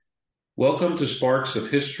Welcome to Sparks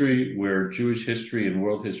of History, where Jewish history and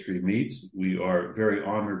world history meet. We are very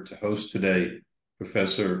honored to host today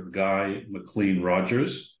Professor Guy McLean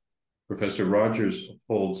Rogers. Professor Rogers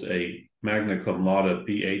holds a magna cum laude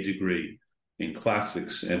BA degree in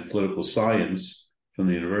classics and political science from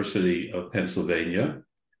the University of Pennsylvania.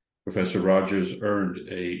 Professor Rogers earned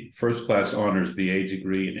a first-class honors BA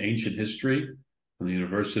degree in ancient history from the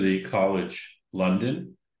University College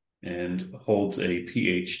London, and holds a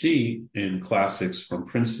PhD in classics from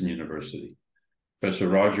Princeton University. Professor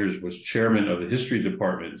Rogers was chairman of the history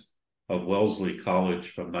department of Wellesley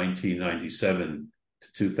College from 1997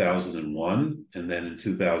 to 2001, and then in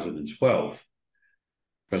 2012.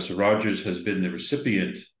 Professor Rogers has been the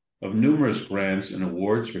recipient of numerous grants and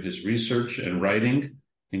awards for his research and writing,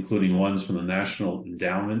 including ones from the National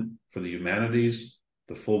Endowment for the Humanities,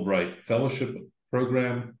 the Fulbright Fellowship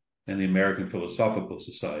Program, and the American Philosophical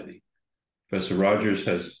Society. Professor Rogers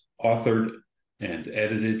has authored and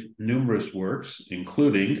edited numerous works,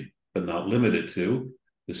 including, but not limited to,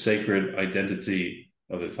 The Sacred Identity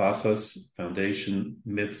of Ephesus, Foundation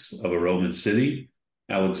Myths of a Roman City,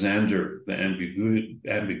 Alexander, The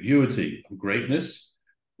Ambiguity of Greatness,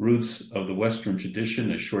 Roots of the Western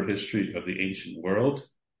Tradition, A Short History of the Ancient World,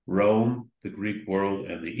 Rome, the Greek World,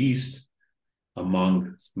 and the East,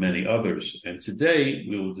 among many others. And today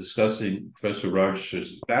we will be discussing Professor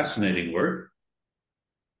Rogers' fascinating work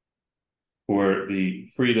for the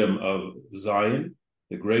freedom of Zion,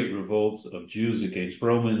 the Great Revolt of Jews against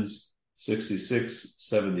Romans,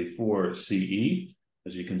 66-74 CE.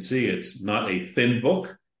 As you can see, it's not a thin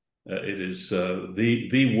book. It is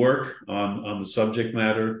the work on the subject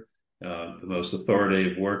matter, the most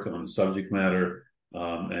authoritative work on the subject matter.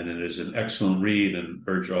 And it is an excellent read, and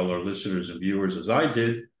urge all our listeners and viewers, as I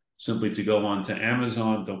did, simply to go on to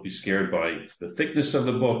Amazon. Don't be scared by the thickness of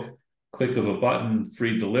the book. Click of a button,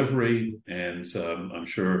 free delivery, and I'm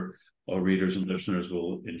sure all readers and listeners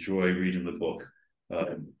will enjoy reading the book.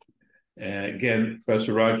 And again,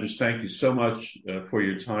 Professor Rogers, thank you so much for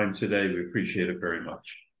your time today. We appreciate it very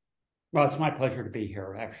much. Well, it's my pleasure to be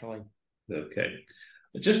here, actually. Okay.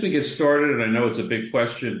 Just to get started, and I know it's a big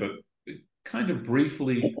question, but kind of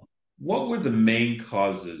briefly, what were the main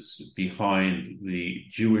causes behind the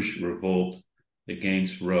Jewish revolt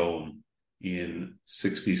against Rome in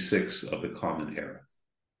 66 of the Common Era?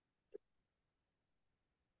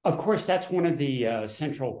 Of course, that's one of the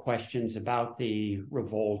central questions about the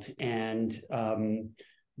revolt, and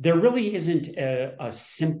there really isn't a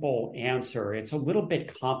simple answer. It's a little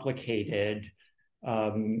bit complicated.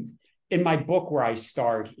 In my book, where I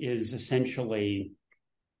start is essentially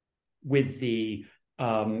with the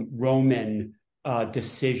Roman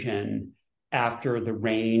decision after the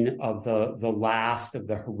reign of the last of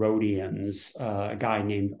the Herodians, a guy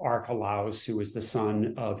named Archelaus, who was the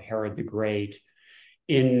son of Herod the Great.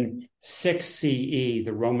 In 6 CE,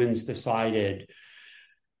 the Romans decided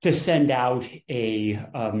to send out a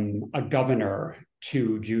governor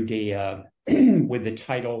to Judea with the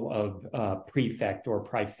title of prefect or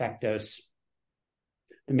praefectus.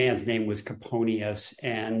 The man's name was Coponius,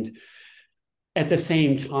 and at the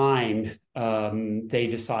same time, they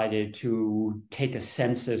decided to take a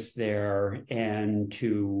census there and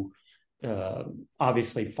to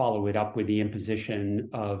obviously follow it up with the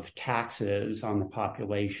imposition of taxes on the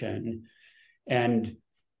population. And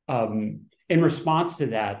in response to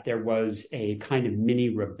that, there was a kind of mini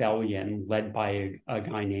rebellion led by a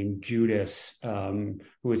guy named Judas, who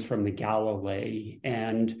was from the Galilee.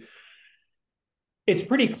 And it's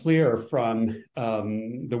pretty clear from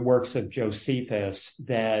the works of Josephus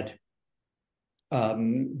that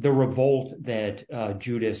the revolt that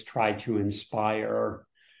Judas tried to inspire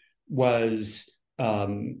was a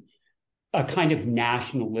kind of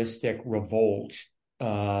nationalistic revolt.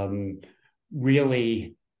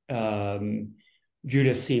 Really,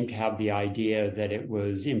 Judas seemed to have the idea that it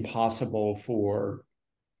was impossible for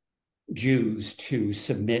Jews to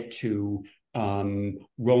submit to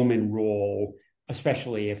Roman rule,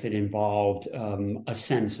 especially if it involved a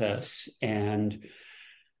census. And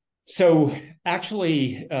so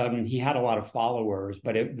actually, he had a lot of followers,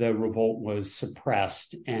 but the revolt was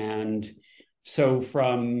suppressed. And so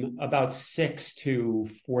from about 6 to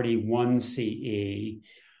 41 CE,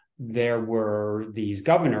 there were these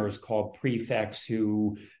governors called prefects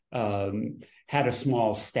who had a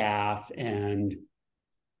small staff and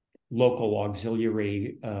local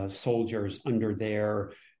auxiliary soldiers under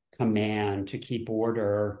their command to keep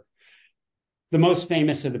order. The most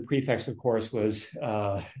famous of the prefects, of course, was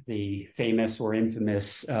the famous or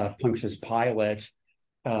infamous Pontius Pilate.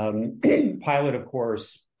 Pilate, of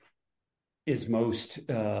course, is most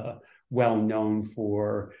well known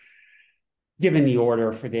for given the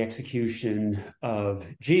order for the execution of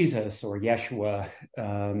Jesus or Yeshua.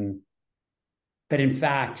 But in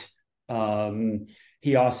fact,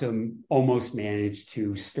 he also almost managed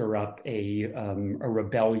to stir up a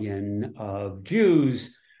rebellion of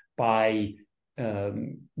Jews by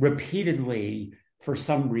repeatedly, for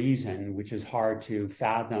some reason, which is hard to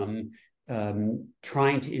fathom,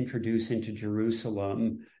 trying to introduce into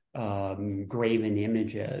Jerusalem graven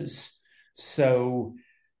images. So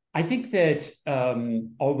I think that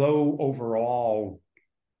although overall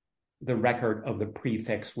the record of the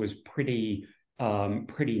prefix was pretty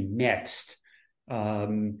mixed,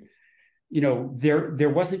 there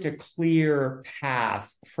wasn't a clear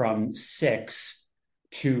path from 6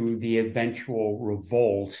 to the eventual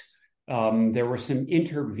revolt. There were some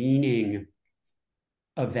intervening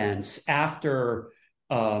events. After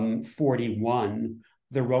 41,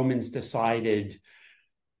 the Romans decided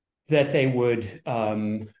that they would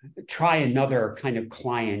try another kind of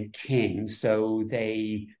client king. So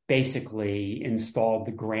they basically installed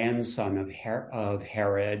the grandson of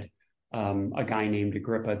Herod, a guy named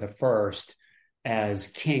Agrippa I, as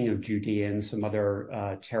king of Judea and some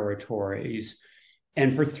other territories.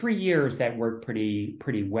 And for 3 years, that worked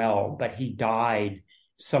pretty well, but he died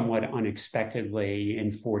somewhat unexpectedly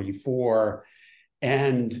in 44.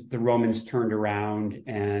 And the Romans turned around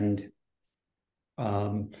and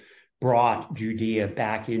brought Judea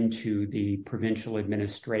back into the provincial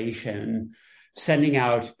administration, sending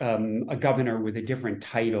out a governor with a different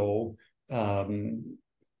title. The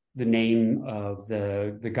name of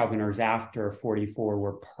the governors after 44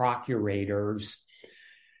 were procurators.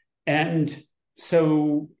 And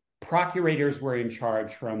so procurators were in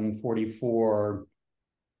charge from 44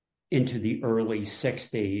 into the early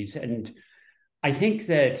 60s. And I think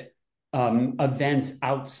that events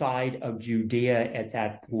outside of Judea at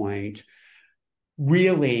that point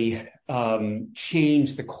really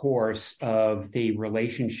changed the course of the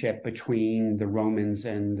relationship between the Romans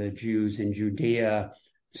and the Jews in Judea.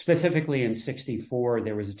 Specifically in 64,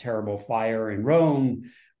 there was a terrible fire in Rome,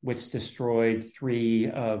 which destroyed 3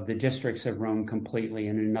 of the districts of Rome completely,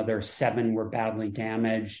 and another 7 were badly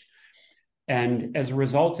damaged. And as a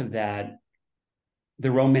result of that, the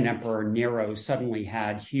Roman Emperor Nero suddenly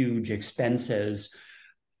had huge expenses.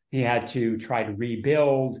 He had to try to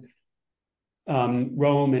rebuild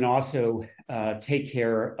Rome and also take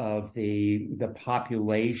care of the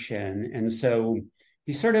population. And so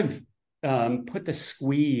he sort of put the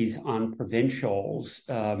squeeze on provincials,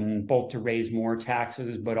 both to raise more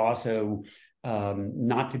taxes, but also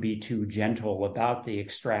not to be too gentle about the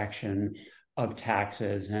extraction of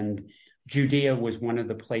taxes. And Judea was one of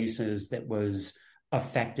the places that was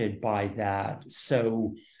affected by that.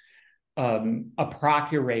 So a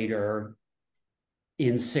procurator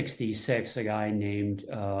in 66, a guy named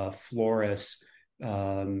Florus,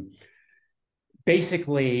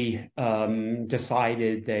 basically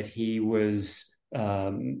decided that he was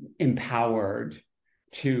empowered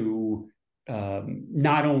to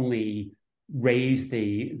not only raise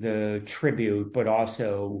the tribute, but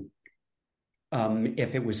also,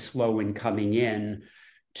 if it was slow in coming in,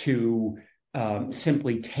 to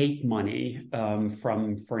simply take money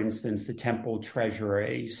from, for instance, the temple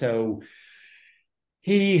treasury. So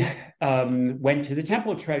he went to the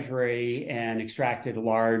temple treasury and extracted a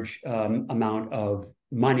large amount of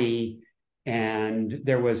money, and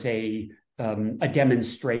there was a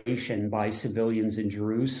demonstration by civilians in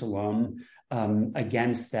Jerusalem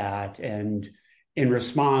against that. And in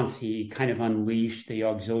response, he kind of unleashed the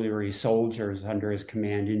auxiliary soldiers under his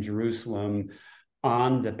command in Jerusalem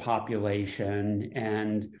on the population,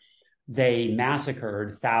 and they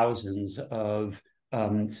massacred thousands of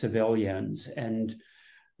civilians. And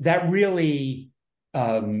that really,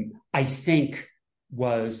 I think,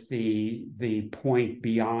 was the point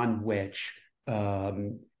beyond which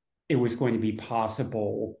it was going to be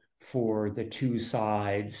possible for the two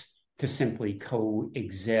sides to simply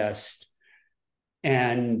coexist.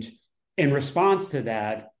 And in response to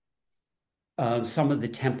that, some of the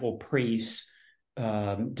temple priests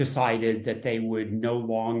decided that they would no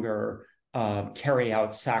longer carry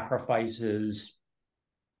out sacrifices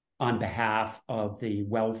on behalf of the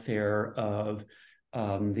welfare of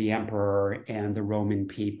the emperor and the Roman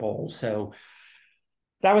people. So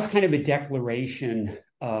that was kind of a declaration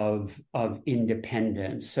of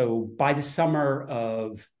independence. So by the summer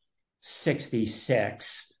of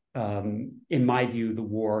 66, in my view, the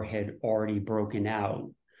war had already broken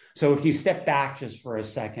out. So if you step back just for a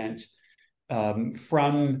second,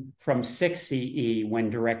 from 6 CE,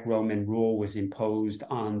 when direct Roman rule was imposed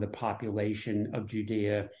on the population of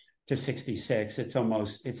Judea, to 66,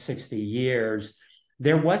 it's 60 years.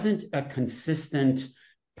 there wasn't a consistent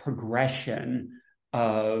progression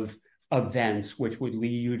of events which would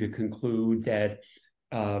lead you to conclude that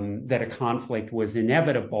that a conflict was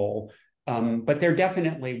inevitable. But there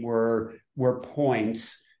definitely were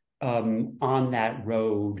points on that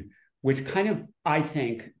road which kind of, I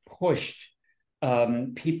think, pushed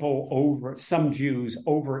people over, some Jews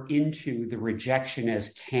over into the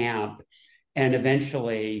rejectionist camp, and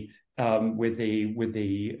eventually with the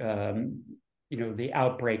the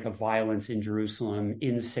outbreak of violence in Jerusalem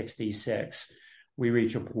in '66, we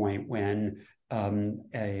reach a point when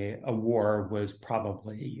a war was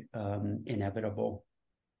probably inevitable.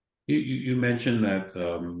 You mentioned that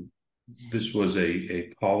this was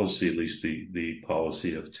a policy, at least the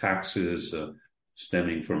policy of taxes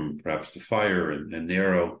stemming from perhaps the fire and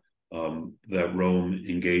Nero, that Rome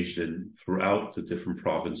engaged in throughout the different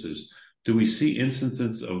provinces. Do we see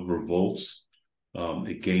instances of revolts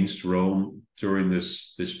against Rome during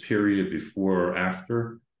this period, before or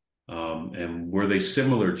after? And were they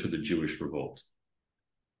similar to the Jewish revolt?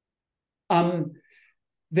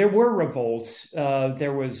 There were revolts.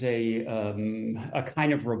 There was a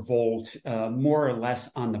kind of revolt, more or less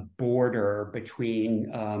on the border between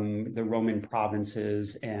the Roman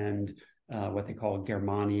provinces and what they call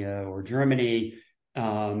Germania or Germany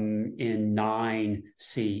in 9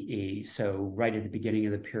 CE. So right at the beginning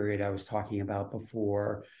of the period I was talking about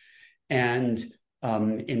before. And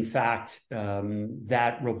in fact,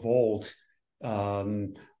 that revolt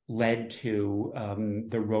led to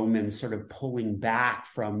the Romans sort of pulling back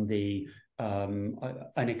from an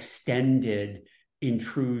extended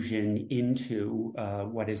intrusion into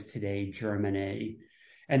what is today Germany.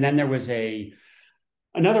 And then there was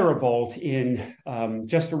another revolt in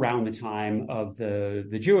just around the time of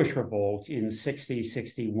the Jewish revolt in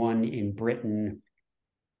 60-61 in Britain.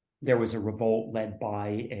 There was a revolt led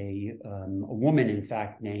by a woman, in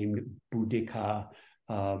fact, named Boudica,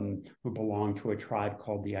 who belonged to a tribe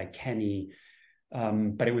called the Iceni.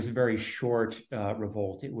 But it was a very short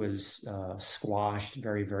revolt. It was squashed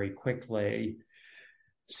very, very quickly.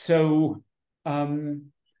 So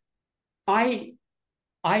I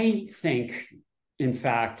think, in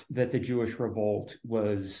fact, that the Jewish revolt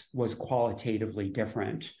was qualitatively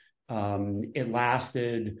different. It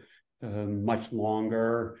lasted much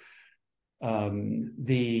longer.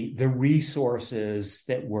 The resources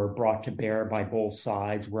that were brought to bear by both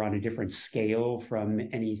sides were on a different scale from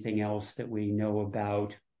anything else that we know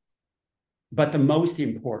about. But the most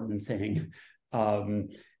important thing,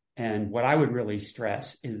 and what I would really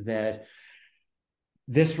stress, is that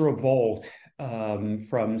this revolt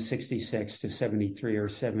from 66 to 73 or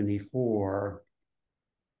 74,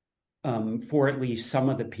 for at least some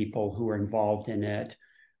of the people who were involved in it,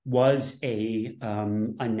 was a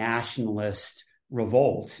nationalist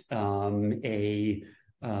revolt, a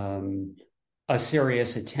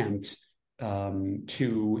serious attempt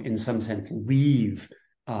to, in some sense, leave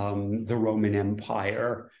the Roman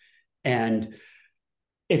Empire. And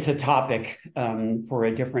it's a topic for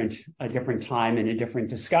a different time and a different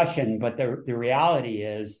discussion. But the reality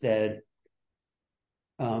is that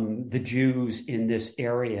the Jews in this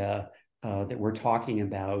area that we're talking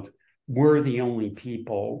about were the only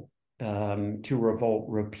people to revolt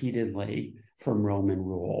repeatedly from Roman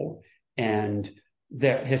rule. And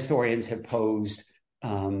the historians have posed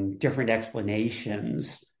different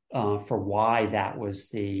explanations for why that was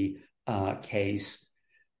the case.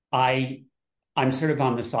 I'm sort of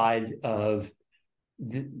on the side of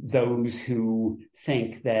those who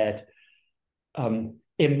think that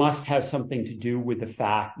it must have something to do with the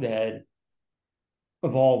fact that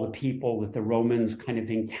of all the people that the Romans kind of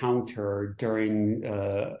encountered during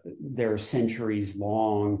their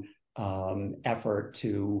centuries-long effort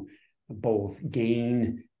to both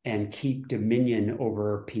gain and keep dominion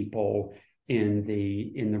over people in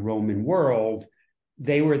the Roman world,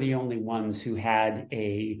 they were the only ones who had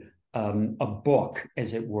a book,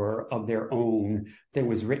 as it were, of their own that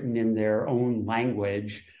was written in their own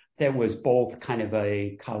language, that was both kind of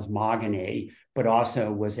a cosmogony, but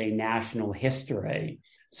also was a national history.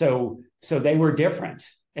 So they were different,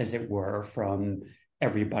 as it were, from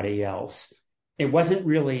everybody else. It wasn't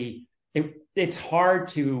really, it's hard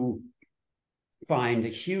to find a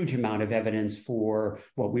huge amount of evidence for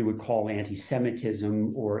what we would call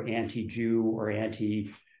anti-Semitism or anti-Jew or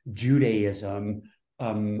anti-Judaism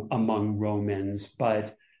among Romans,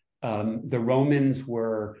 but the Romans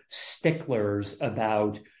were sticklers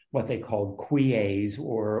about what they called quies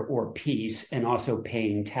or peace, and also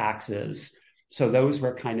paying taxes. So those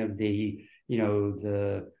were kind of the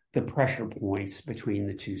pressure points between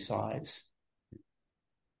the two sides.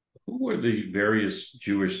 Who were the various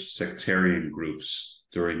Jewish sectarian groups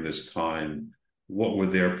during this time? What were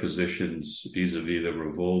their positions vis-a-vis the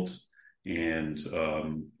revolt, and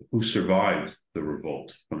who survived the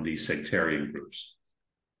revolt from these sectarian groups?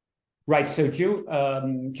 Right. So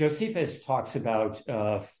Josephus talks about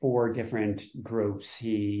four different groups.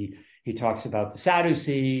 He talks about the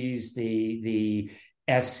Sadducees, the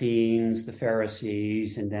Essenes, the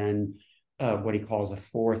Pharisees, and then what he calls a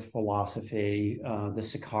fourth philosophy, the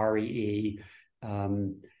Sicarii.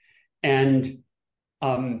 And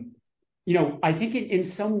I think in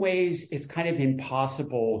some ways it's kind of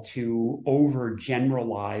impossible to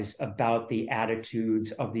overgeneralize about the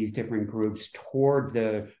attitudes of these different groups toward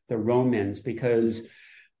the Romans, because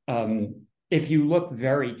if you look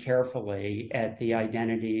very carefully at the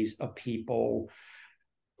identities of people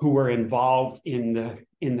who were involved in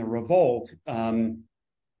the revolt,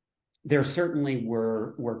 there certainly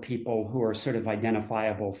were people who are sort of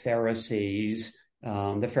identifiable Pharisees.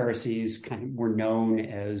 The Pharisees kind of were known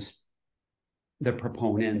as the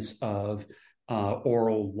proponents of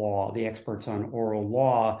oral law, the experts on oral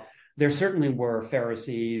law. There certainly were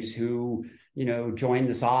Pharisees who, joined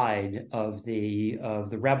the side of the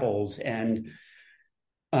rebels, and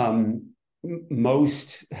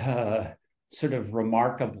most sort of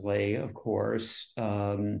remarkably, of course,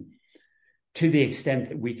 to the extent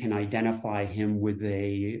that we can identify him with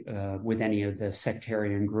any of the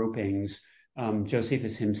sectarian groupings,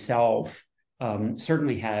 Josephus himself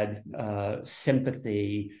certainly had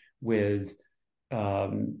sympathy with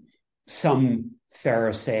some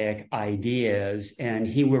Pharisaic ideas, and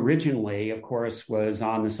he originally, of course, was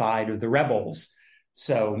on the side of the rebels.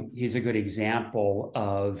 So he's a good example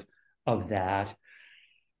of that.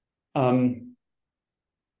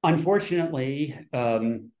 Unfortunately,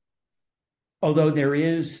 although there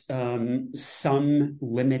is some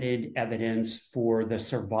limited evidence for the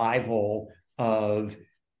survival of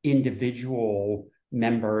individual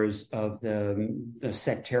members of the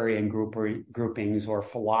sectarian groupings or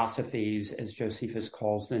philosophies, as Josephus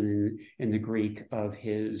calls them in the Greek of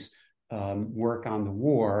his work on the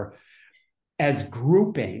war, as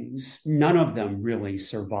groupings, none of them really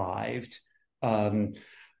survived. The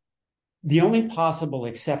only possible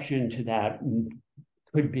exception to that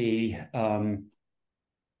could be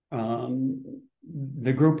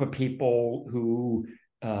the group of people who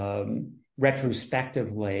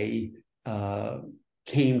retrospectively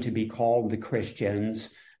came to be called the Christians,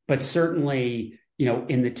 but certainly,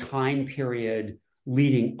 in the time period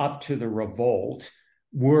leading up to the revolt,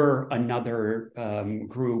 were another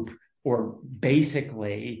group, or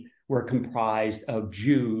basically were comprised of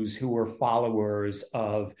Jews who were followers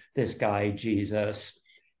of this guy, Jesus.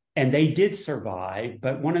 And they did survive,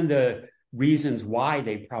 but one of the reasons why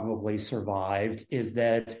they probably survived is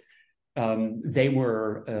that they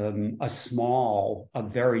were a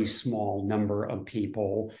very small number of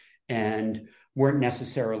people, and weren't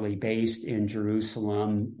necessarily based in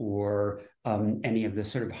Jerusalem or any of the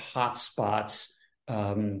sort of hot spots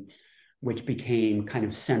which became kind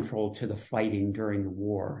of central to the fighting during the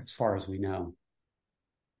war, as far as we know.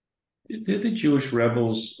 Did the Jewish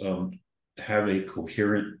rebels have a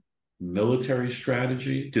coherent military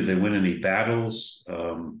strategy? Did they win any battles?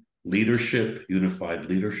 Leadership, unified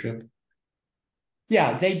leadership?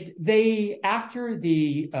 Yeah, they after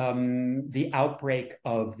the outbreak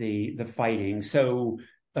of the fighting. So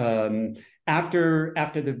after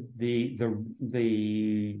the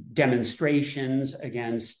demonstrations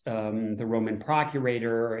against the Roman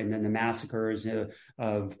procurator, and then the massacres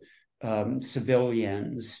of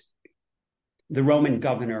civilians, the Roman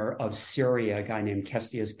governor of Syria, a guy named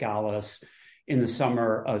Cestius Gallus, in the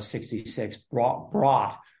summer of 66,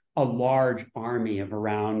 brought a large army of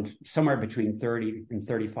around somewhere between 30 and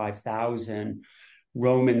 35,000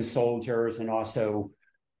 Roman soldiers, and also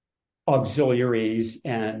auxiliaries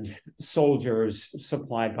and soldiers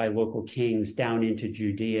supplied by local kings, down into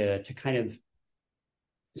Judea to kind of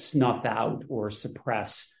snuff out or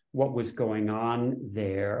suppress what was going on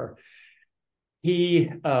there. He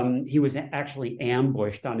was actually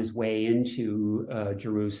ambushed on his way into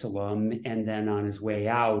Jerusalem, and then on his way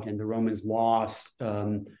out, and the Romans lost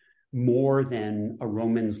more than a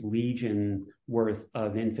Roman's legion worth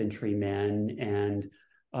of infantrymen and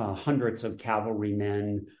hundreds of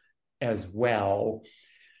cavalrymen as well.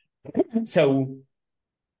 So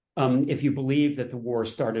if you believe that the war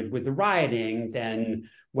started with the rioting, then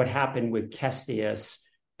what happened with Cestius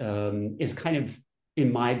is kind of,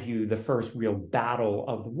 in my view, the first real battle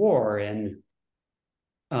of the war. And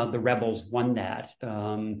the rebels won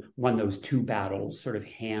those two battles sort of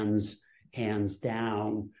hands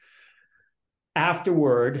down.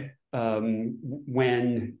 Afterward,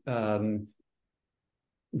 when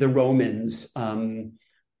the Romans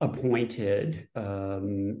appointed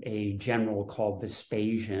a general called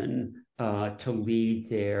Vespasian to lead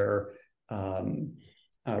their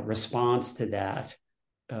response to that.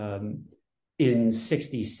 In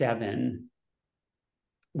 67,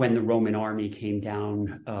 when the Roman army came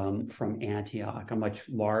down from Antioch, a much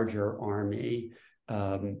larger army,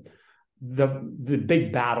 the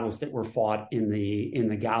big battles that were fought in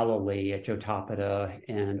the Galilee at Jotapata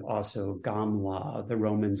and also Gamla, the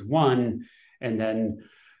Romans won, and then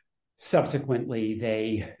subsequently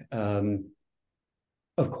they,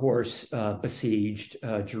 of course, besieged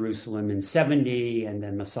Jerusalem in 70, and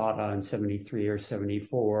then Masada in 73 or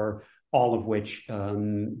 74, all of which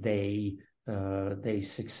they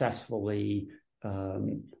successfully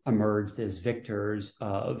emerged as victors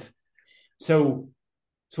of. So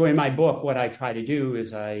in my book, what I try to do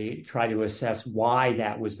is I try to assess why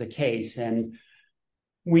that was the case. And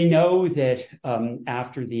we know that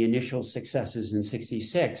after the initial successes in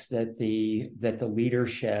 66, that the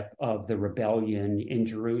leadership of the rebellion in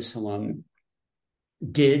Jerusalem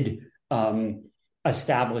did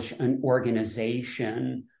establish an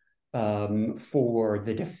organization for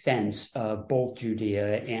the defense of both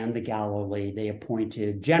Judea and the Galilee. They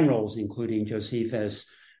appointed generals, including Josephus,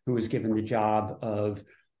 who was given the job of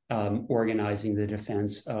organizing the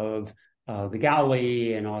defense of the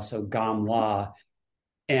Galilee and also Gamla,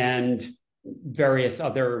 and various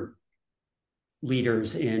other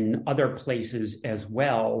leaders in other places as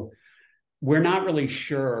well. We're not really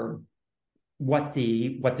sure what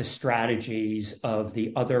the strategies of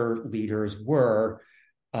the other leaders were.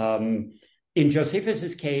 In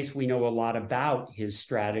Josephus's case, we know a lot about his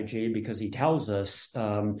strategy because he tells us,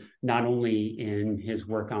 not only in his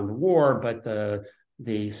work on the war, but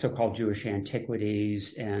the so-called Jewish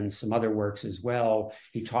antiquities and some other works as well.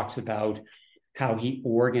 He talks about how he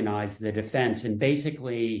organized the defense. And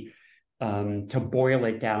basically, to boil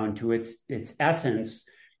it down to its essence,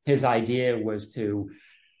 his idea was to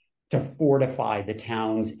fortify the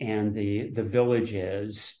towns and the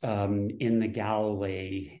villages in the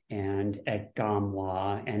Galilee and at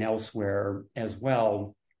Gamla and elsewhere as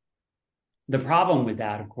well. The problem with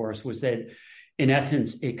that, of course, was that in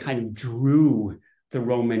essence, it kind of drew the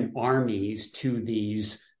Roman armies to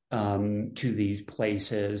these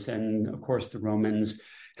places. And of course, the Romans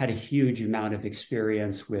had a huge amount of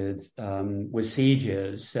experience with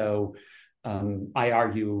sieges. So I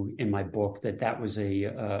argue in my book that was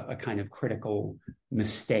a kind of critical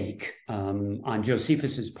mistake on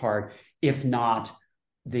Josephus's part, if not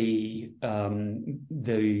the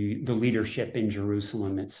leadership in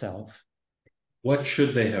Jerusalem itself. What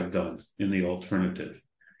should they have done in the alternative?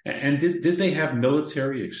 And did they have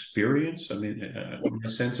military experience? I mean, my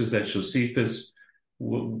sense is that Josephus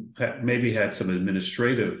maybe had some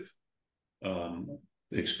administrative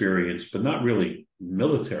experience, but not really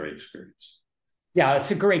military experience. Yeah, it's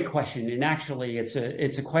a great question. And actually, it's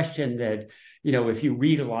a question that, if you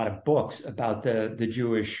read a lot of books about the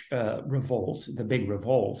Jewish revolt, the big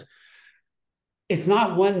revolt, it's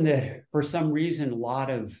not one that, for some reason, a lot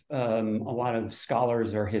of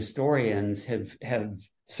scholars or historians have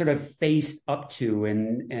sort of faced up to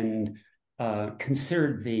and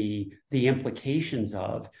considered the implications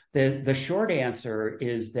of. The short answer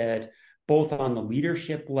is that both on the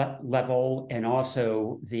leadership level and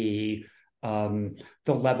also the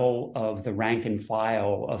level of the rank and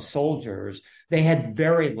file of soldiers, they had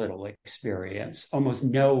very little experience, almost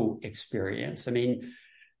no experience. I mean,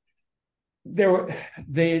 there were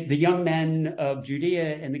the young men of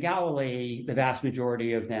Judea and the Galilee, the vast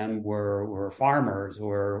majority of them were farmers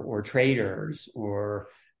or traders or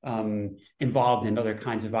involved in other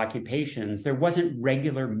kinds of occupations. There wasn't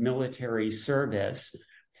regular military service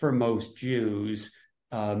for most Jews.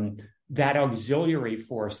 That auxiliary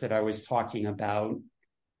force that I was talking about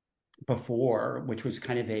before, which was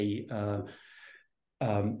kind of a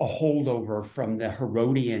holdover from the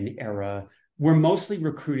Herodian era, were mostly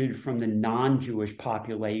recruited from the non-Jewish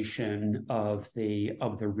population of the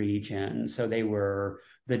region. So they were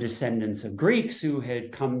the descendants of Greeks who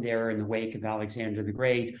had come there in the wake of Alexander the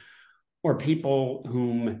Great, or people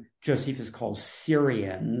whom Josephus calls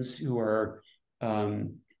Syrians, who are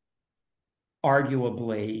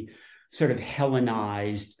arguably sort of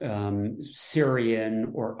Hellenized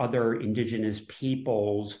Syrian or other indigenous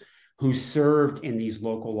peoples who served in these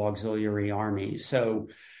local auxiliary armies. So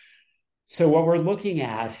what we're looking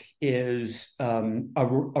at is a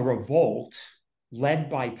revolt led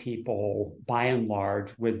by people, by and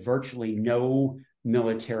large, with virtually no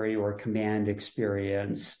military or command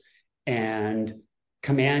experience, and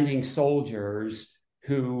commanding soldiers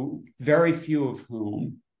who, very few of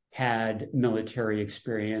whom had military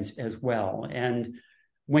experience as well. And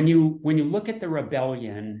when you look at the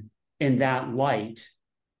rebellion in that light,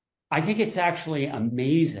 I think it's actually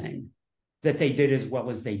amazing that they did as well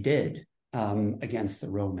as they did against the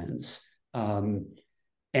Romans.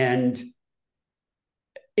 And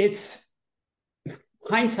it's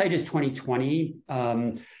hindsight is 2020.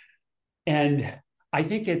 And I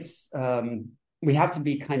think it's we have to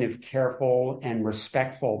be kind of careful and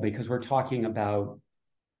respectful because we're talking about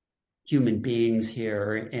human beings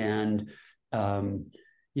here and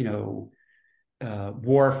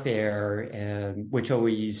warfare, which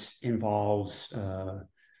always involves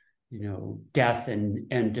death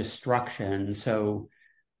and destruction. So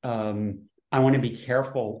I want to be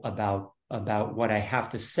careful about what I have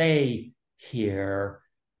to say here.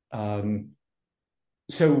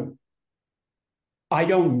 So I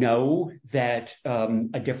don't know that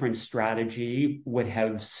a different strategy would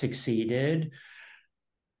have succeeded,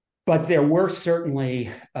 but there were certainly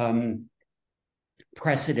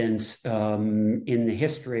precedents in the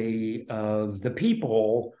history of the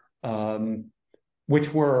people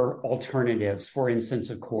which were alternatives. For instance,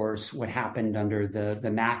 of course, what happened under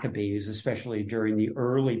the Maccabees, especially during the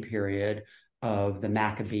early period of the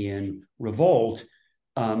Maccabean Revolt,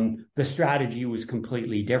 the strategy was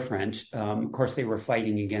completely different. Of course, they were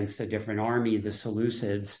fighting against a different army, the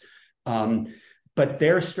Seleucids, but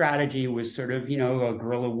their strategy was sort of, a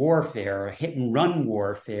guerrilla warfare, a hit and run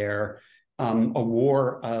warfare, a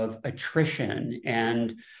war of attrition.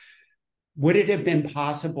 And would it have been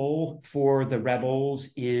possible for the rebels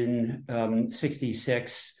in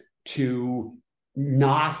 66 to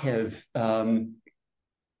not have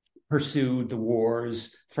pursued the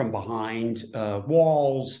wars from behind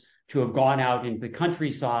walls, to have gone out into the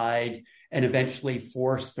countryside and eventually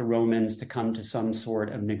forced the Romans to come to some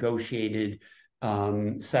sort of negotiated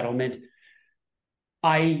settlement?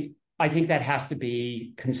 I think that has to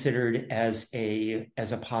be considered as a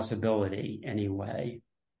possibility anyway.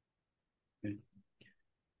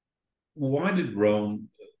 Why did Rome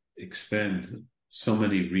expend so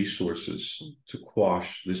many resources to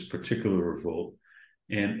quash this particular revolt?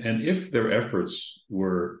 And if their efforts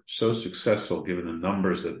were so successful, given the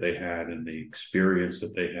numbers that they had and the experience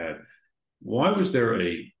that they had, why was there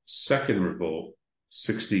a second revolt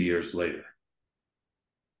 60 years later?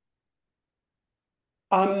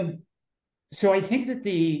 So I think that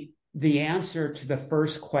the answer to the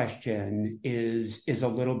first question is a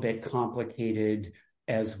little bit complicated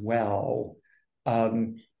as well.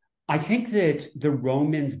 I think that the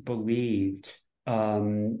Romans believed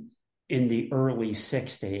in the early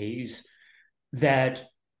 60s that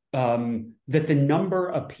the number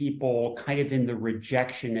of people kind of in the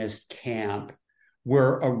rejectionist camp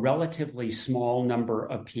were a relatively small number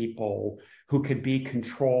of people who could be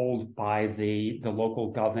controlled by the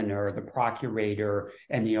local governor, the procurator,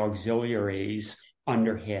 and the auxiliaries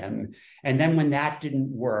under him. And then when that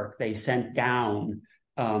didn't work, they sent down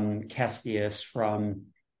Cestius from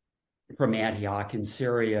Antioch in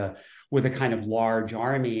Syria with a kind of large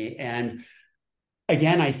army. And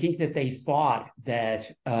again, I think that they thought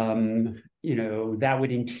that that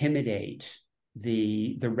would intimidate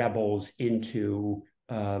the rebels into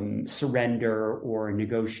surrender or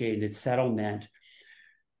negotiated settlement.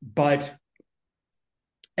 But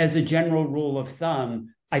as a general rule of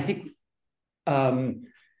thumb, I think the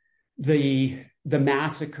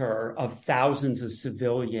massacre of thousands of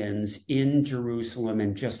civilians in Jerusalem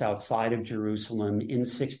and just outside of Jerusalem in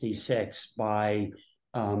 66 by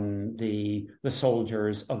the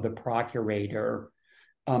soldiers of the procurator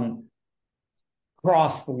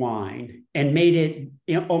crossed the line and made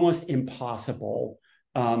it almost impossible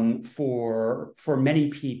for many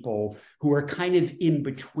people who were kind of in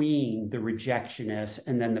between the rejectionists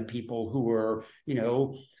and then the people who were,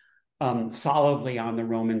 solidly on the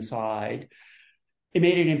Roman side. It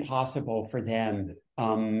made it impossible for them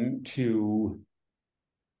to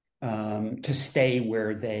stay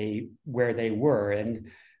where they were. And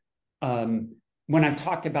when I've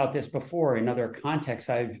talked about this before in other contexts,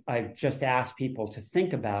 I've just asked people to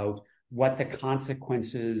think about what the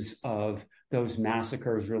consequences of those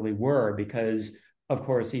massacres really were, because of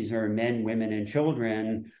course these are men, women, and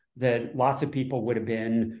children that lots of people would have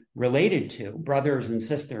been related to, brothers and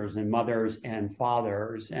sisters and mothers and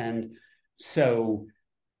fathers. And so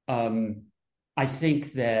I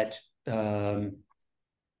think that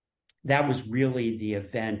that was really the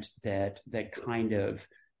event that kind of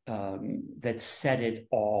that set it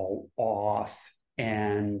all off.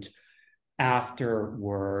 And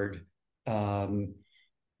afterward,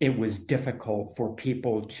 it was difficult for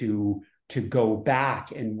people to go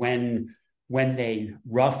back. And when when they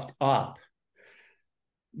roughed up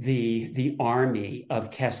the army of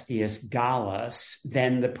Cestius Gallus,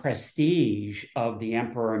 then the prestige of the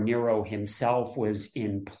Emperor Nero himself was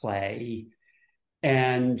in play.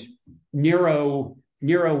 And Nero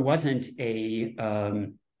wasn't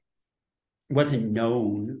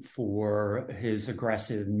known for his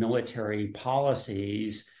aggressive military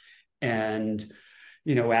policies. And,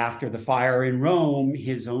 after the fire in Rome,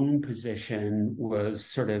 his own position was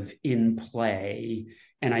sort of in play.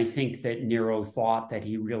 And I think that Nero thought that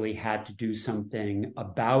he really had to do something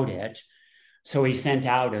about it. So he sent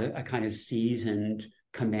out a kind of seasoned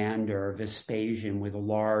commander, Vespasian, with a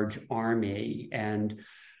large army. And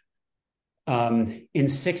in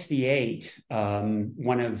 68,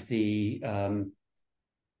 one of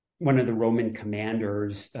the Roman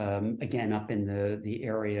commanders, again up in the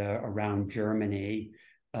area around Germany,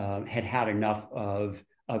 had enough of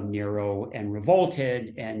Nero and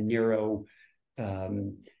revolted, and Nero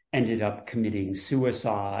ended up committing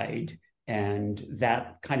suicide, and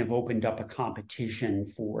that kind of opened up a competition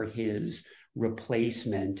for his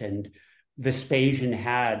replacement. And Vespasian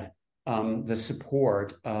had the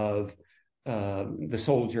support of the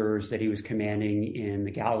soldiers that he was commanding in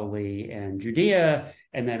the Galilee and Judea,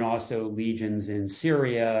 and then also legions in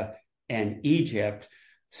Syria and Egypt.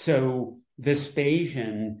 So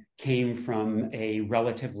Vespasian came from a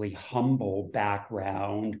relatively humble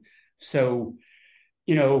background. So,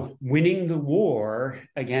 winning the war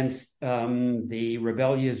against the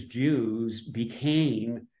rebellious Jews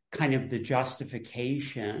became kind of the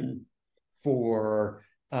justification for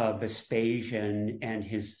Vespasian and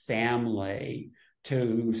his family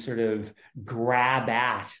to sort of grab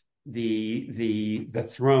at the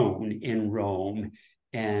throne in Rome.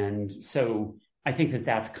 And so I think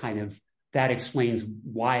that explains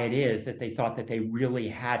why it is that they thought that they really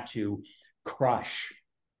had to crush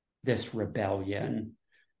this rebellion.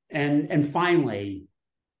 And finally,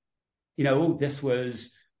 this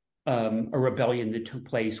was a rebellion that took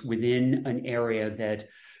place within an area that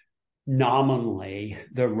nominally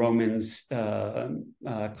the Romans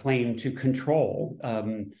claimed to control.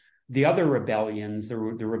 The other rebellions, the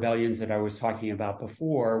rebellions that I was talking about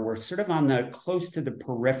before, were sort of close to the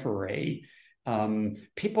periphery.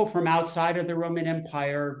 People from outside of the Roman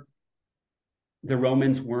Empire, the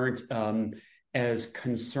Romans weren't as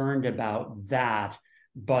concerned about that,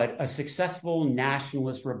 but a successful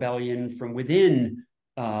nationalist rebellion from within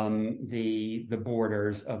the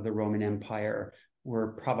borders of the Roman Empire were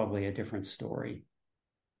probably a different story.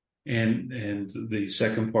 And the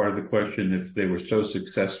second part of the question, if they were so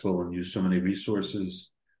successful and used so many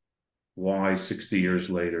resources, why 60 years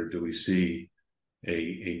later do we see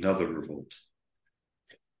another revolt?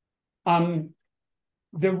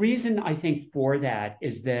 The reason I think for that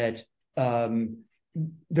is that the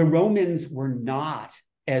Romans were not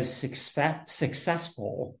as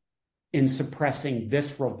successful in suppressing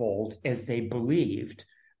this revolt as they believed.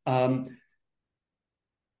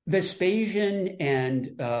 Vespasian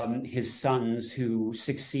and his sons who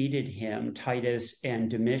succeeded him, Titus and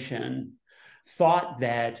Domitian, thought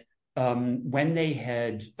that when they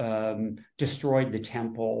had destroyed the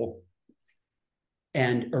temple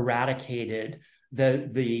and eradicated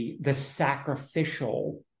the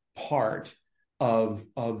sacrificial part of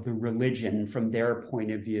the religion from their point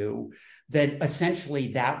of view, that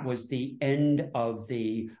essentially that was the end of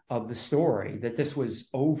the story, that this was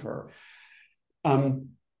over.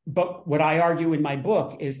 But what I argue in my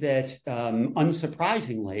book is that,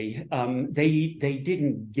 unsurprisingly, they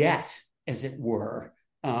didn't get, as it were,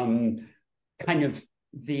 kind of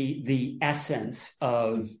the essence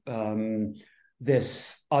of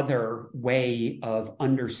this other way of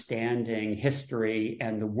understanding history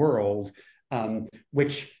and the world,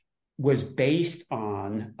 which was based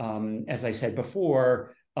on, as I said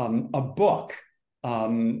before, a book.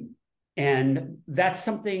 And that's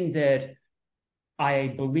something that I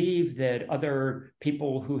believe that other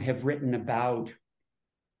people who have written about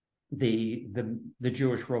the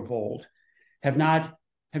Jewish revolt have not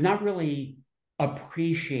really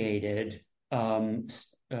appreciated in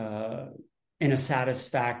a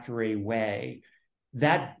satisfactory way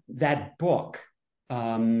that book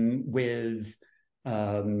with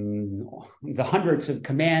the hundreds of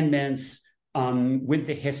commandments, with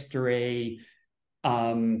the history,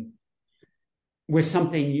 was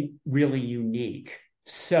something really unique.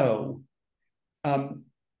 So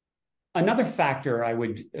another factor I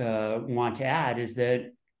would want to add is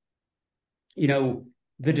that,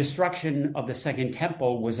 the destruction of the Second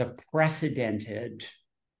Temple was a precedented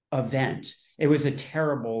event. It was a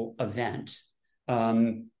terrible event.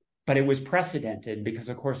 But but it was precedented because,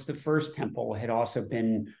 of course, the first temple had also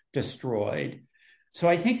been destroyed. So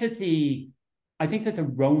I think that the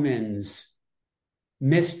Romans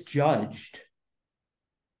misjudged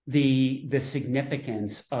the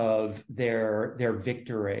significance of their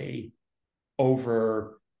victory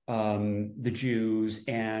over the Jews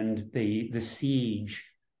and the siege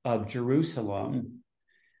of Jerusalem.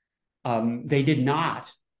 They did not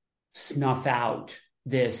snuff out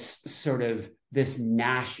this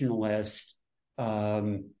nationalist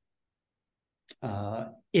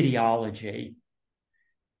ideology.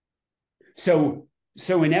 So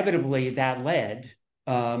inevitably that led,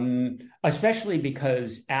 especially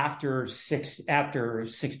because after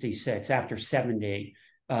 66, after 70,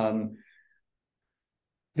 the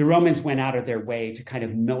Romans went out of their way to kind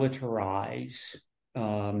of militarize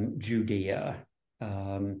Judea,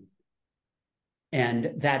 and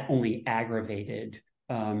that only aggravated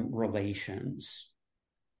relations.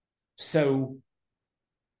 So,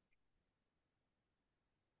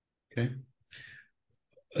 okay.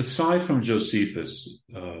 Aside from Josephus,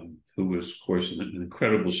 who was, of course, an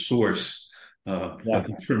incredible source of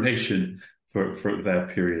information for that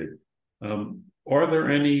period, are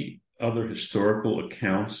there any other historical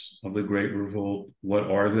accounts of the Great Revolt?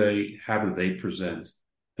 What are they? How do they present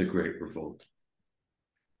the Great Revolt?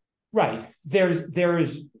 Right. There's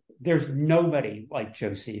nobody like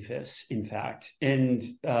Josephus, in fact. And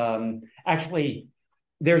actually,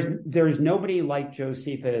 there's nobody like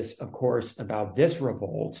Josephus, of course, about this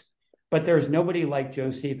revolt, but there's nobody like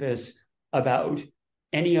Josephus about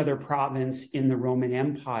any other province in the Roman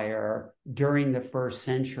Empire during the first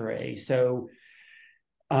century. So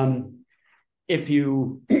if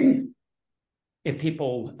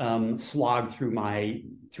people slog through my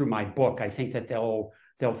book, I think that they'll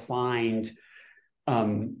find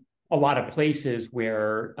a lot of places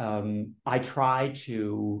where I try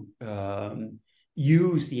to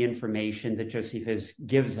use the information that Josephus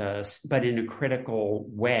gives us, but in a critical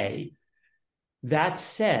way. That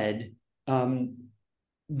said,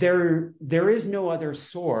 there is no other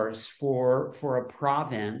source for a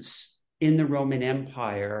province in the Roman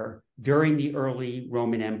Empire during the early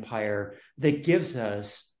Roman Empire that gives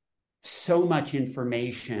us so much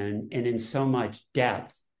information and in so much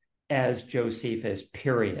depth as Josephus,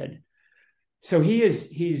 period. So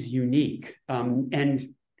he's unique.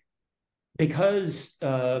 And because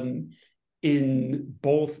in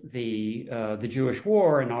both the Jewish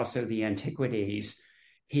War and also the Antiquities,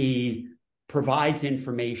 he provides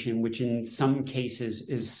information which in some cases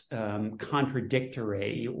is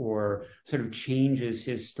contradictory or sort of changes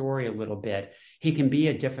his story a little bit, he can be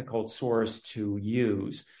a difficult source to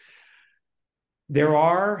use. There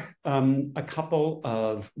are a couple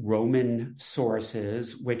of Roman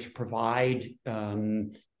sources which provide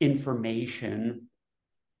information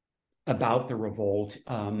about the revolt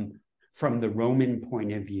from the Roman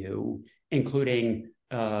point of view, including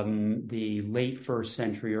the late first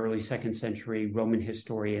century, early second century Roman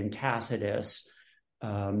historian Tacitus,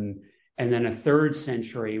 and then a third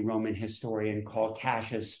century Roman historian called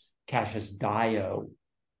Cassius Dio.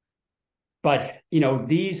 But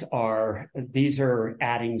these are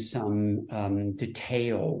adding some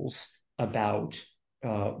details about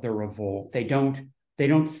the revolt. They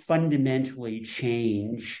don't fundamentally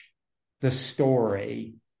change the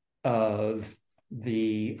story of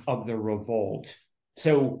the revolt.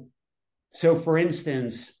 So for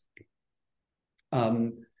instance,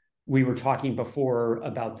 we were talking before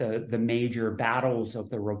about the major battles of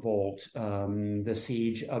the revolt, the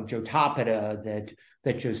siege of Jotapata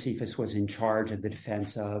that Josephus was in charge of the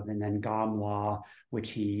defense of, and then Gamla,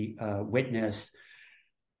 which he witnessed,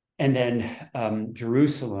 and then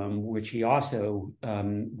Jerusalem, which he also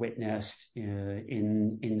witnessed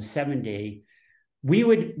in 70. We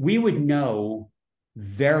would know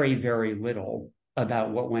very, very little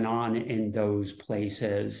about what went on in those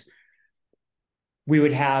places. We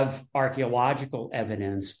would have archaeological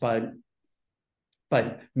evidence, but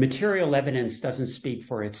material evidence doesn't speak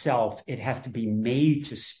for itself. It has to be made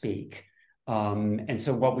to speak. And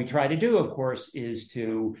so what we try to do, of course, is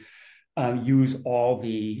to use all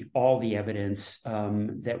the evidence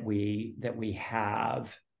that we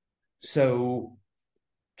have. So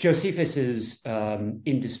Josephus is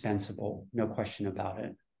indispensable, no question about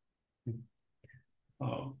it.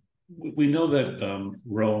 We know that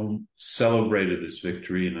Rome celebrated this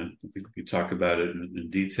victory, and I think we could talk about it in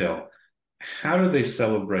detail. How do they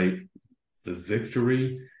celebrate the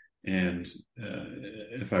victory? And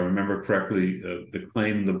if I remember correctly, the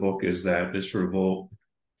claim in the book is that this revolt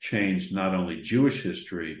changed not only Jewish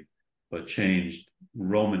history, but changed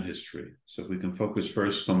Roman history. So if we can focus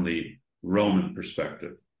first on the Roman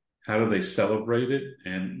perspective. How do they celebrate it?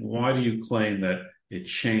 And why do you claim that it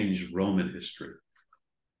changed Roman history?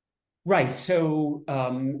 Right. So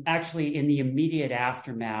actually, in the immediate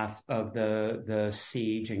aftermath of the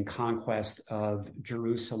siege and conquest of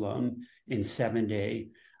Jerusalem in 70,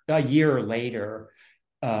 a year later,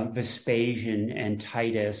 Vespasian and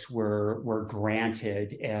Titus were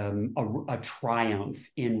granted a triumph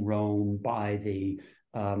in Rome by the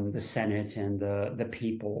Senate and the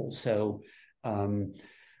people.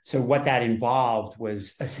 So what that involved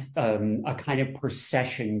was a kind of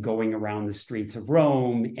procession going around the streets of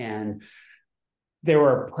Rome, and there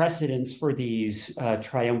were precedents for these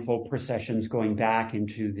triumphal processions going back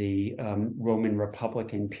into the Roman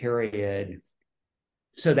Republican period.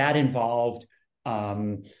 So that involved,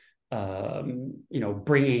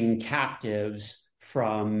 bringing captives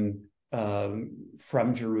from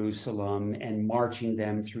Jerusalem and marching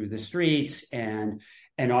them through the streets, and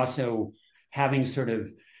also having sort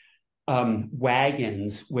of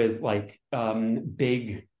wagons with like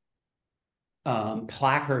big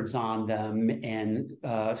placards on them and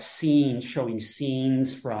showing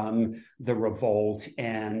scenes from the revolt,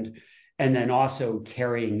 and then also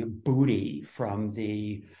carrying booty from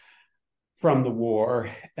the war,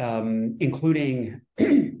 including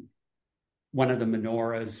one of the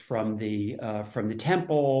menorahs from the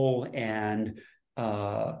temple, and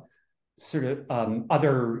sort of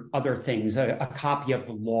other things, a copy of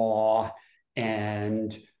the law,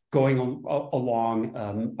 and going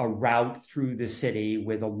along a route through the city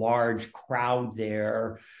with a large crowd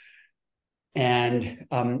there. And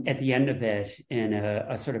at the end of it, in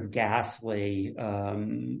a sort of ghastly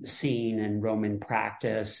scene in Roman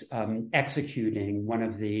practice, executing one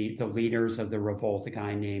of the leaders of the revolt, a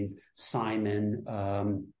guy named Simon,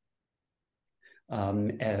 in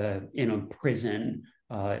a prison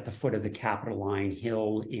at the foot of the Capitoline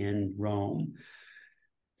Hill in Rome.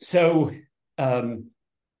 So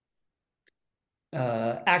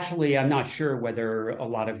actually, I'm not sure whether a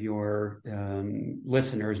lot of your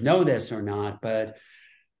listeners know this or not, but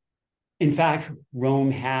in fact,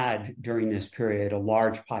 Rome had during this period a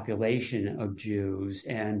large population of Jews.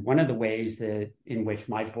 And one of the ways in which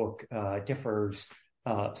my book differs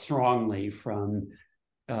strongly from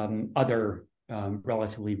other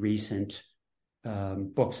relatively recent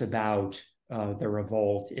books about the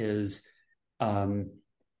revolt is I'm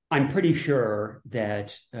pretty sure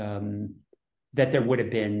that there would have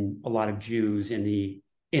been a lot of Jews in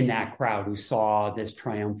that crowd who saw this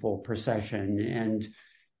triumphal procession.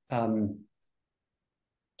 And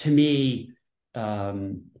to me,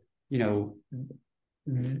 that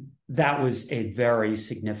was a very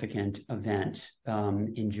significant event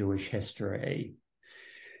in Jewish history,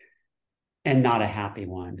 and not a happy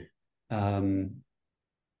one.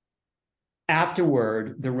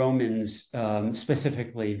 Afterward, the Romans,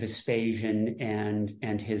 specifically Vespasian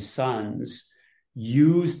and his sons,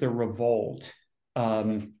 used the revolt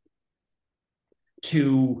to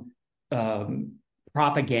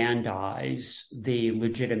propagandize the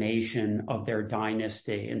legitimation of their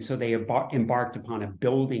dynasty. And so they embarked upon a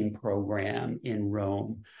building program in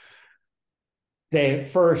Rome. The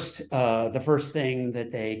first thing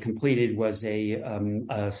that they completed was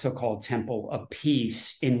a so-called Temple of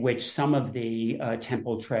Peace, in which some of the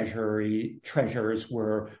temple treasures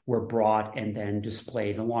were brought and then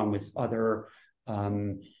displayed, along with other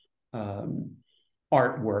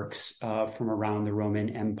artworks from around the Roman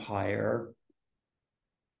Empire.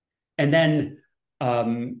 And then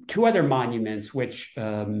two other monuments, which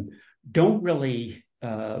don't really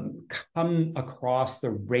come across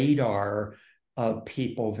the radar of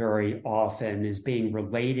people very often as being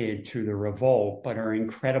related to the revolt, but are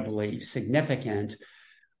incredibly significant.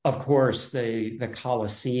 Of course, the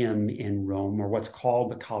Colosseum in Rome, or what's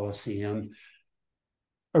called the Colosseum,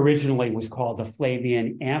 originally was called the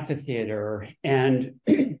Flavian Amphitheater. And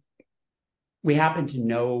we happen to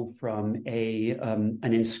know from an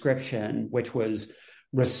inscription which was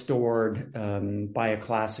restored by a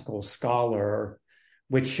classical scholar,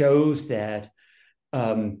 which shows that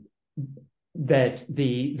the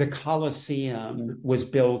Colosseum was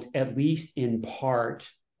built, at least in part,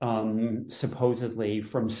 supposedly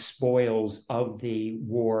from spoils of the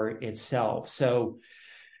war itself. So,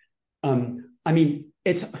 I mean,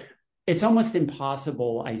 it's almost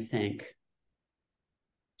impossible, I think,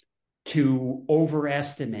 to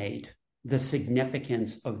overestimate the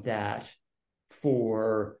significance of that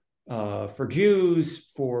for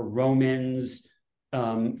Jews, for Romans,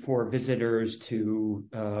 for visitors to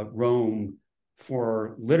Rome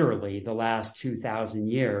for literally the last 2,000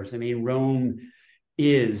 years. I mean, Rome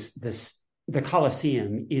is the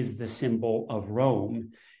Colosseum is the symbol of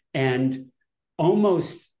Rome, and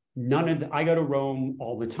almost I go to Rome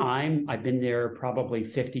all the time. I've been there probably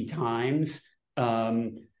 50 times.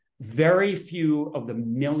 Very few of the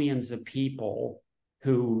millions of people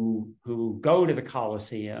who go to the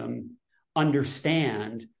Colosseum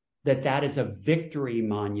understand that that is a victory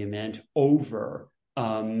monument over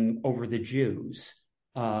the Jews.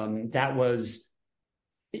 That was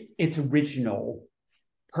its original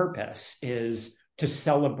purpose, is to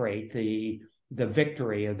celebrate the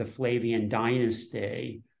victory of the Flavian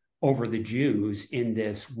dynasty over the Jews in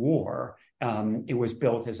this war. It was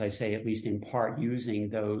built, as I say, at least in part, using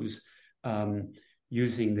the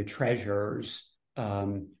treasures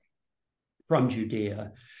from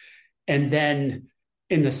Judea. And then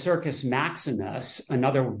in the Circus Maximus,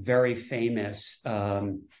 another very famous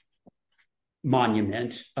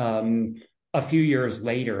monument, a few years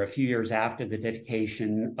after the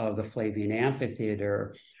dedication of the Flavian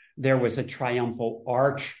Amphitheater, there was a triumphal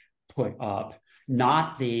arch put up,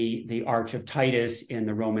 not the Arch of Titus in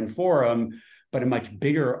the Roman Forum, but a much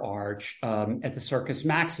bigger arch at the Circus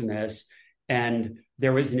Maximus. And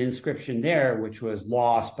there was an inscription there, which was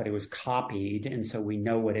lost, but it was copied. And so we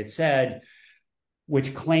know what it said,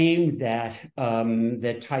 which claimed that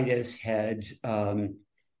Titus had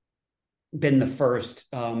been the first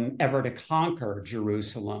ever to conquer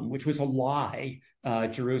Jerusalem, which was a lie.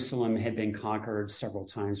 Jerusalem had been conquered several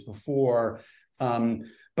times before.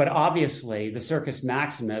 But obviously, the Circus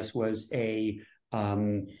Maximus was a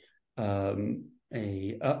monument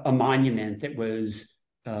that was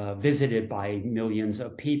visited by millions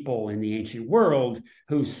of people in the ancient world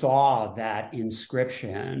who saw that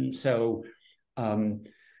inscription. So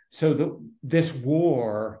this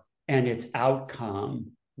war and its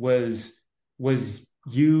outcome was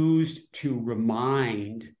used to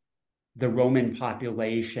remind the Roman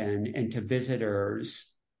population and to visitors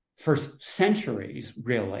for centuries,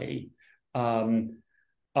 really,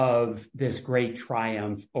 of this great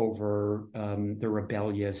triumph over the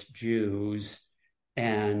rebellious Jews,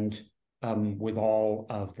 and with all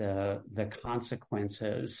of the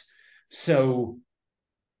consequences. So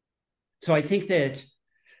I think that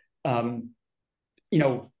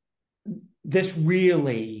this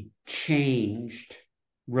really changed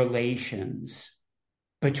relations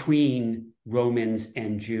between Romans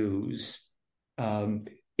and Jews,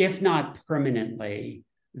 if not permanently,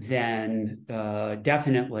 then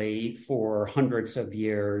definitely for hundreds of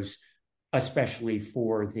years, especially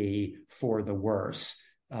for the worse.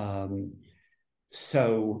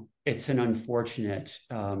 So it's an unfortunate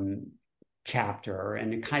chapter,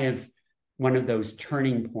 and kind of one of those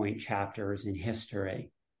turning point chapters in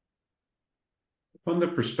history. From the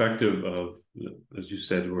perspective of, as you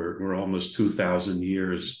said, we're almost 2,000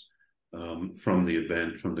 years from the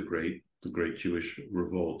event, from the great Jewish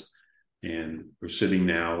revolt, and we're sitting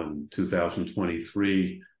now in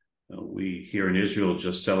 2023. We here in Israel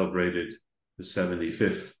just celebrated the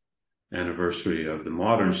 75th anniversary of the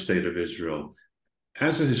modern state of Israel.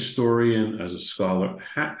 As a historian, as a scholar,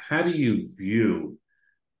 how do you view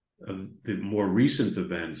the more recent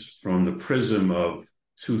events from the prism of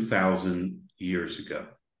 2,000 years ago?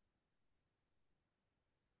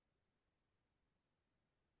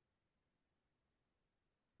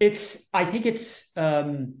 I think it's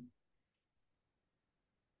kind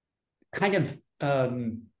of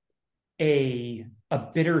a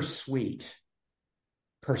bittersweet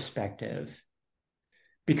perspective,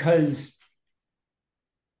 because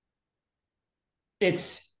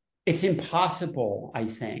it's impossible, I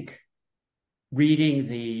think, reading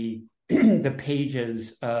the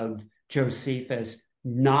pages of Josephus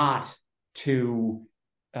not to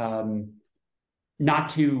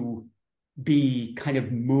be kind of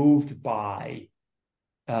moved by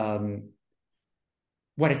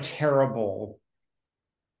what a terrible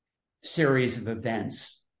series of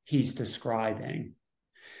events he's describing.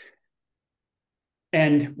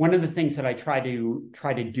 And one of the things that I try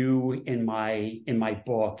to do in my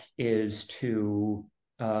book is to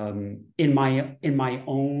in my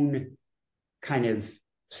own kind of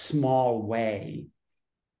small way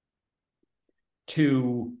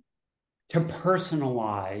to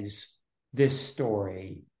personalize this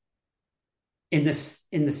story in the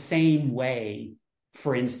same way.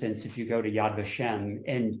 For instance, if you go to Yad Vashem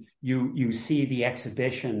and you see the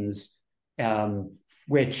exhibitions,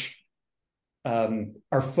 which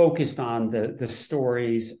are focused on the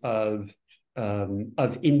stories of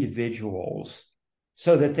individuals,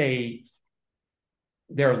 so that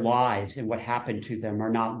their lives and what happened to them are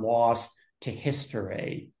not lost to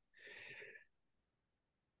history.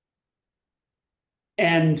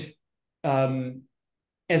 And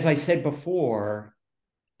as I said before,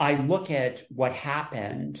 I look at what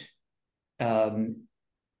happened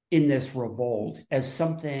in this revolt as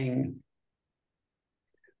something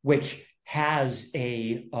which has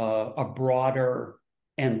a broader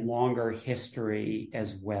and longer history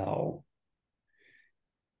as well.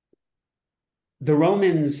 The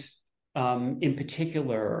Romans, in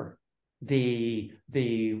particular, the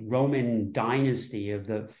Roman dynasty of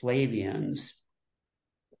the Flavians,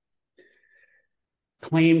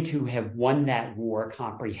 claim to have won that war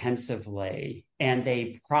comprehensively, and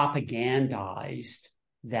they propagandized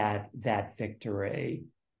that victory.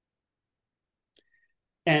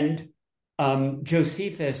 And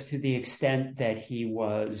Josephus, to the extent that he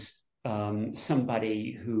was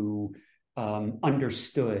somebody who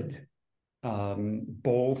understood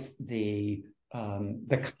both the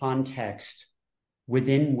context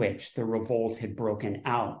within which the revolt had broken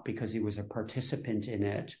out, because he was a participant in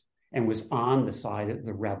it and was on the side of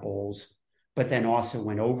the rebels, but then also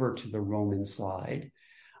went over to the Roman side.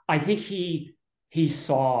 I think he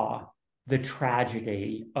saw the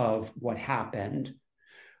tragedy of what happened,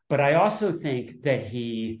 but I also think that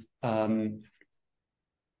he, of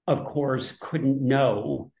course, couldn't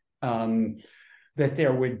know that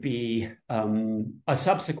there would be a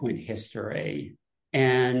subsequent history.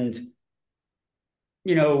 And,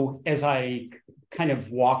 you know, as I kind of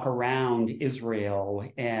walk around Israel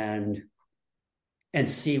and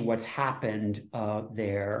see what's happened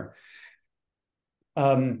there,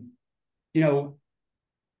 you know,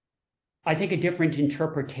 I think a different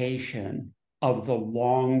interpretation of the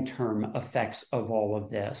long-term effects of all of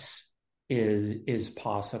this is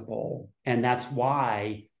possible. And that's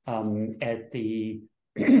why at the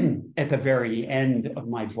very end of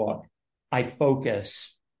my book, I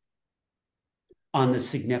focus on the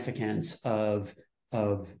significance of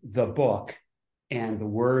the book and the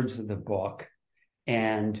words of the book,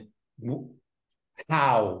 and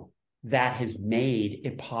how that has made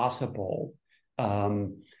it possible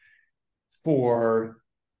for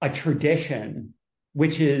a tradition,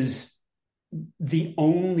 which is the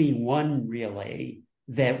only one really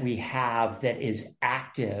that we have that is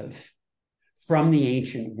active from the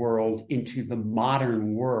ancient world into the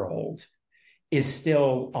modern world, is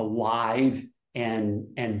still alive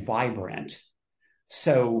and vibrant.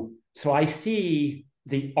 So I see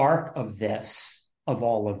the arc of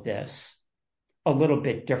all of this a little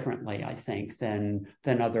bit differently, I think, than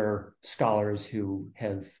other scholars who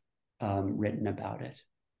have written about it.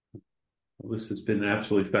 Well, this has been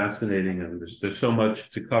absolutely fascinating, and there's so much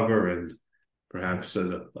to cover, and perhaps at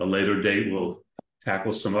a later date we'll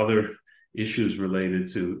tackle some other issues related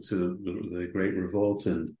to the Great Revolt,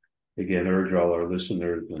 and again urge all our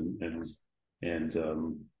listeners and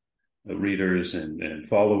readers and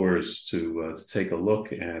followers to take a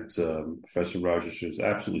look at Professor Rogers'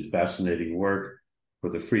 absolutely fascinating work for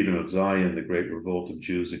the freedom of Zion, the Great Revolt of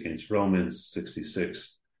Jews against Romans,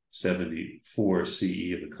 66-74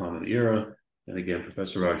 CE of the Common Era. And again,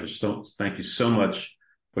 Professor Rogers, thank you so much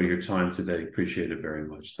for your time today. Appreciate it very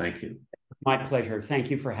much. Thank you. My pleasure. Thank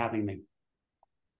you for having me.